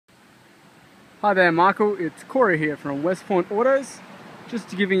Hi there Michael, it's Corey here from West Point Autos.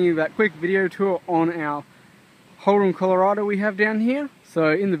 Just giving you that quick video tour on our Holden Colorado we have down here. So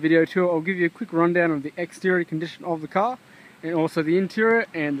in the video tour I'll give you a quick rundown of the exterior condition of the car and also the interior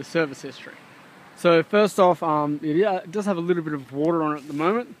and the service history. So first off, it does have a little bit of water on it at the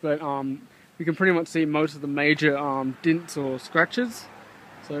moment, but we can pretty much see most of the major dents or scratches.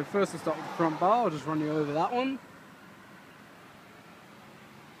 So first we'll start with the front bar. I'll just run you over that one.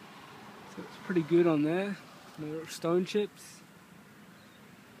 So it's pretty good on there, no little stone chips.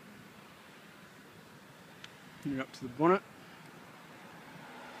 Move up to the bonnet.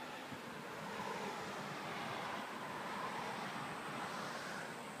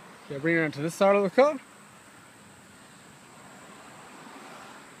 Okay, bring it around to this side of the car.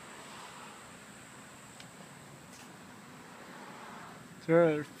 So there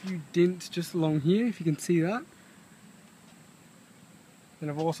are a few dents just along here, if you can see that. Then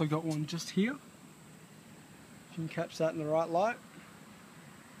I've also got one just here. If you can catch that in the right light.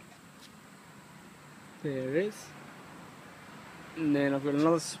 There it is. And then I've got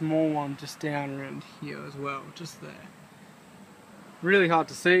another small one just down around here as well, just there. Really hard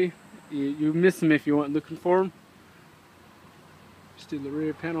to see. You miss them if you weren't looking for them. Just do the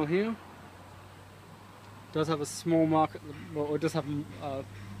rear panel here. It does have a small mark at the, well, it does have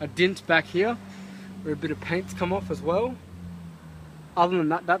a dent back here where a bit of paint's come off as well. Other than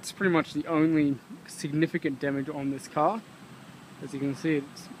that, that's pretty much the only significant damage on this car. As you can see,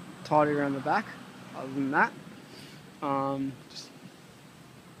 it's tidy around the back. Other than that, just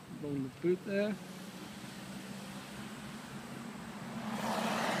along the boot there.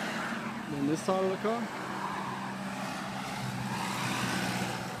 And then this side of the car.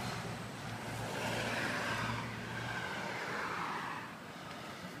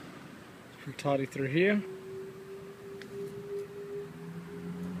 It's pretty tidy through here.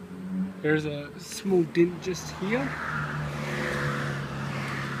 There's a small dent just here.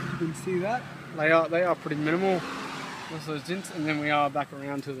 You can see that. They are pretty minimal, most of those dents, and then we are back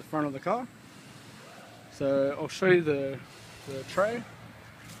around to the front of the car. So I'll show you the tray.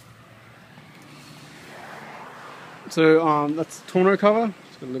 So that's the tonneau cover.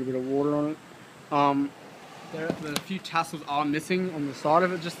 It's got a little bit of water on it. There a few tassels are missing on the side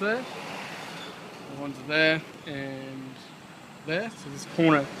of it just there. The ones are there and there. So this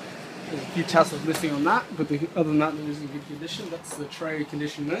corner, there's a few tassels missing on that, but other than that, it is in good condition. That's the tray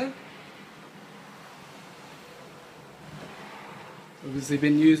condition there. Obviously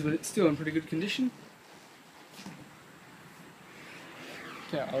been used, but it's still in pretty good condition.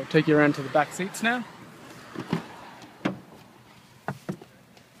 Okay, I'll take you around to the back seats now.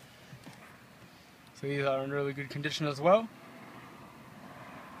 So these are in really good condition as well.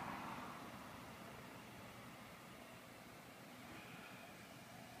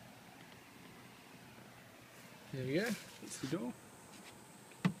 There we go, that's the door.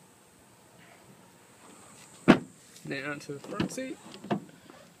 Now to the front seat.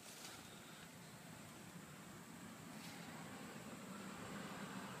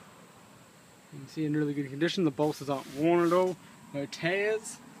 You can see in really good condition, the bolsters aren't worn at all, no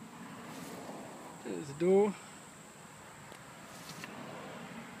tears. There's the door.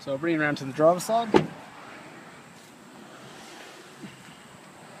 So I'll bring it around to the driver's side.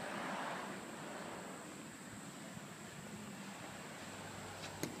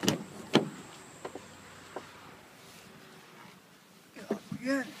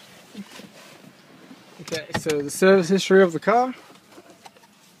 Good. Okay, so the service history of the car.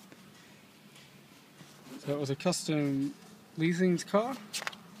 So it was a custom leasing car.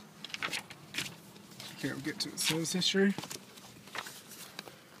 Okay, we'll get to the service history.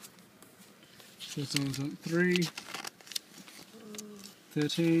 So it's on 3,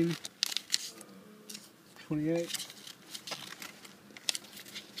 13, 28.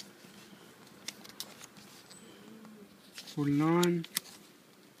 49.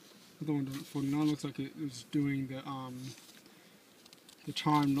 The one doesn't 49, looks like it was doing the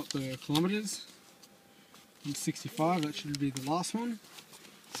time, not the kilometers. And 65, that should be the last one.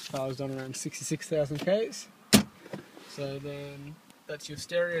 This car was done around 66,000 Ks. So then that's your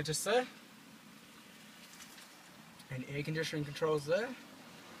stereo just there. And air conditioning controls there.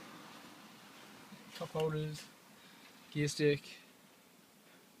 Cup holders, gear stick,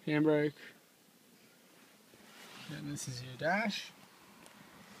 handbrake. And this is your dash.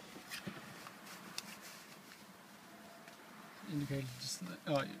 Indicators just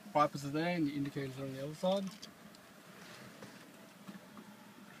there. Wipers are there and the indicators are on the other side.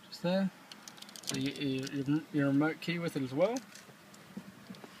 Just there. So your remote key with it as well.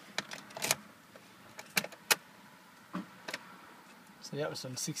 So yeah, it's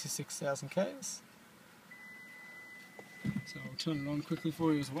on 66,000 Ks. So I'll turn it on quickly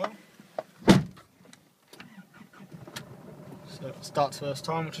for you as well. So it starts first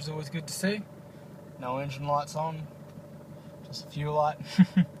time, which is always good to see. No engine lights on, just a fuel light.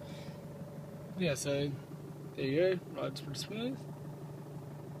 Yeah, so there you go, rides pretty smooth.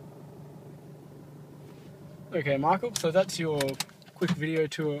 Okay, Michael, so that's your quick video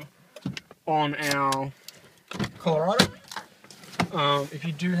tour on our Colorado. If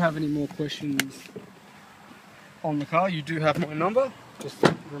you do have any more questions on the car, you do have my number. Just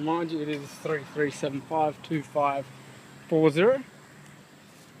to remind you, it is 33752540.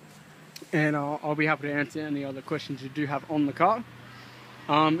 And I'll be happy to answer any other questions you do have on the car.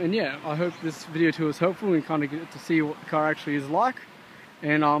 And yeah, I hope this video tour was helpful and kind of get to see what the car actually is like.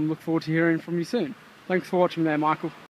 And look forward to hearing from you soon. Thanks for watching there, Michael.